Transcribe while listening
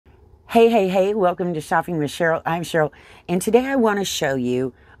Hey, welcome to Shopping with Cheryl. I'm Cheryl, and today I want to show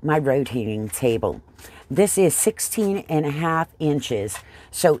you my rotating table. This is 16 and a half inches,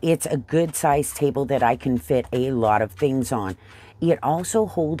 so it's a good size table that I can fit a lot of things on. It also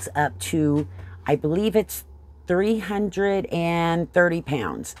holds up to, I believe it's 330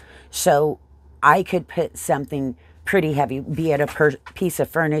 pounds, so I could put something pretty heavy, be it a piece of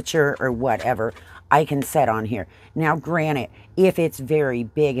furniture or whatever, I can set on here. Now, granted, if it's very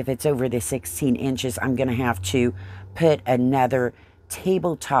big, if it's over the 16 inches, I'm going to have to put another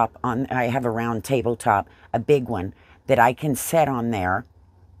tabletop on. I have a round tabletop, a big one, that I can set on there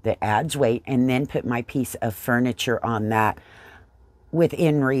that adds weight, and then put my piece of furniture on that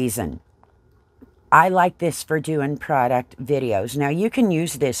within reason. I like this for doing product videos. Now, you can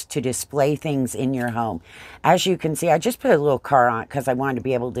use this to display things in your home. As you can see, I just put a little car on it because I wanted to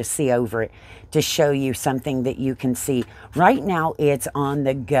be able to see over it to show you something that you can see. Right now, it's on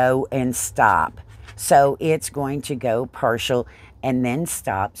the go and stop. So it's going to go partial and then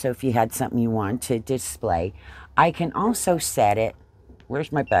stop. So if you had something you want to display, I can also set it,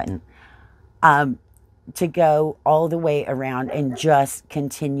 where's my button? To go all the way around and just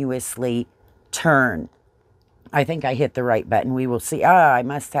continuously turn. I think I hit the right button. We will see. I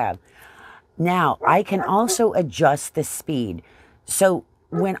must have. Now, I can also adjust the speed. So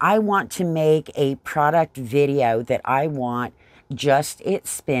when I want to make a product video that I want just it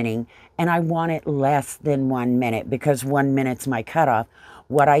spinning, and I want it less than 1 minute because 1 minute's my cutoff,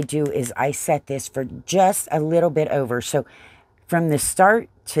 what I do is I set this for just a little bit over. So from the start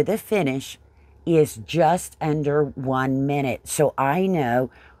to the finish is just under 1 minute. So I know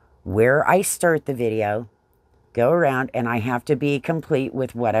where I start the video, go around, and I have to be complete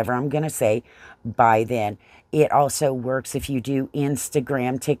with whatever I'm going to say by then. It also works if you do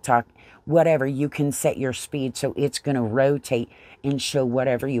Instagram, TikTok, whatever. You can set your speed so it's going to rotate and show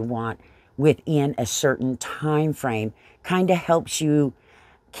whatever you want within a certain time frame. Kind of helps you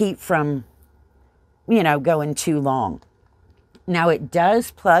keep from, going too long. Now, it does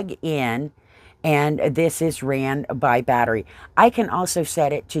plug in, and this is ran by battery. I can also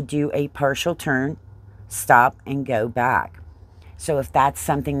set it to do a partial turn, stop, and go back. So if that's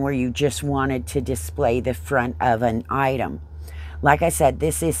something where you just wanted to display the front of an item. Like I said,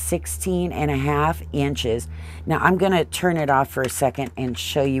 this is 16 and a half inches. Now I'm going to turn it off for a second and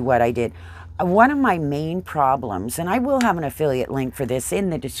show you what I did. One of my main problems, and I will have an affiliate link for this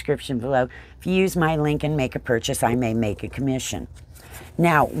in the description below. If you use my link and make a purchase, I may make a commission.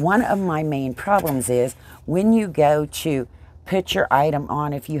 Now, one of my main problems is when you go to put your item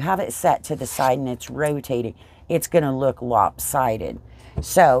on, if you have it set to the side and it's rotating, it's going to look lopsided.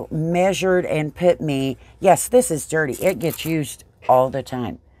 So measured and put me, yes, this is dirty. It gets used all the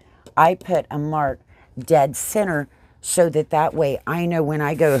time. I put a mark dead center so that way I know when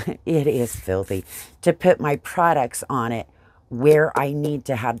I go, it is filthy, to put my products on it where I need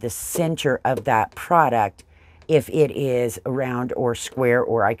to have the center of that product, if it is round or square,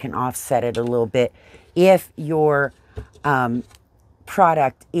 or I can offset it a little bit. If your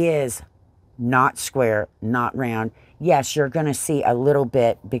product is not square, not round, yes, you're going to see a little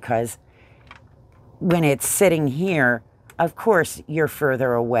bit, because when it's sitting here, of course, you're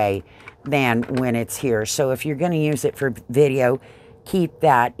further away than when it's here. So if you're going to use it for video, keep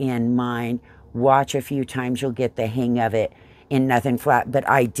that in mind. Watch a few times, you'll get the hang of it in nothing flat. But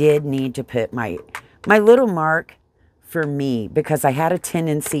I did need to put my little mark for me, because I had a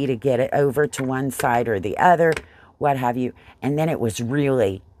tendency to get it over to one side or the other, what have you, and then it was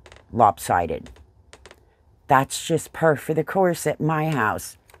really lopsided. That's just par for the course at my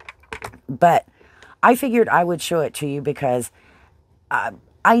house. But I figured I would show it to you because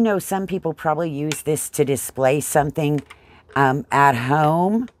I know some people probably use this to display something at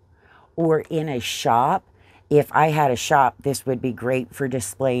home or in a shop. If I had a shop, this would be great for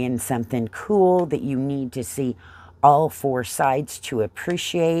displaying something cool that you need to see all four sides to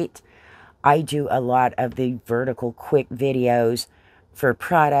appreciate. I do a lot of the vertical quick videos for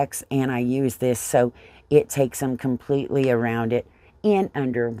products, and I use this so it takes them completely around it in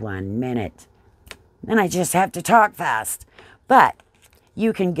under 1 minute. And I just have to talk fast. But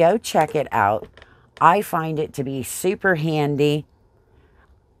you can go check it out. I find it to be super handy.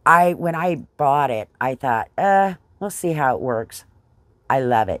 When I bought it, I thought, we'll see how it works. I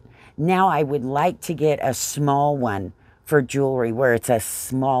love it. Now I would like to get a small one for jewelry, where it's a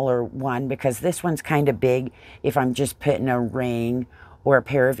smaller one, because this one's kind of big. If I'm just putting a ring or a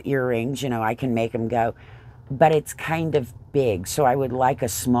pair of earrings, I can make them go. But it's kind of big, so I would like a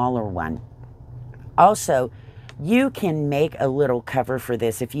smaller one. Also, you can make a little cover for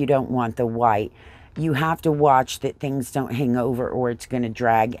this if you don't want the white. you have to watch that things don't hang over or it's going to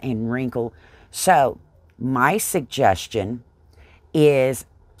drag and wrinkle. So my suggestion is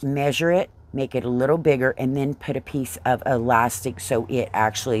measure it, make it a little bigger, and then put a piece of elastic so it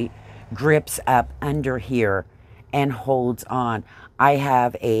actually grips up under here and holds on. I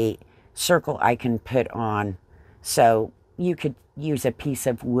have a circle I can put on, so you could use a piece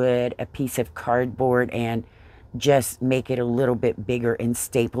of wood, a piece of cardboard, and just make it a little bit bigger and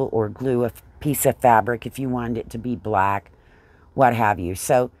staple or glue a piece of fabric if you wanted it to be black, what have you.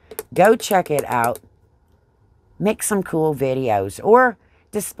 So go check it out. Make some cool videos or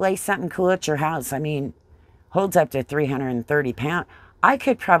display something cool at your house. I mean, holds up to 330 pounds. I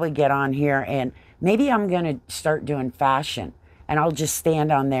could probably get on here and maybe I'm going to start doing fashion and I'll just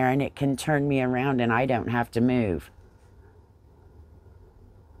stand on there and it can turn me around and I don't have to move.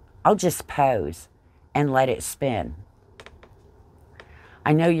 I'll just pose and let it spin.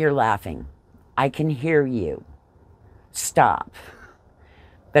 I know you're laughing. I can hear you. Stop.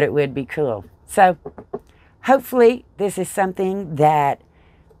 But it would be cool. So hopefully this is something that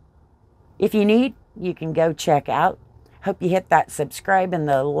if you need, you can go check out. Hope you hit that subscribe and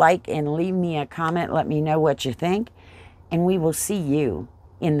the like and leave me a comment. Let me know what you think. And we will see you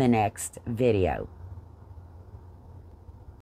in the next video.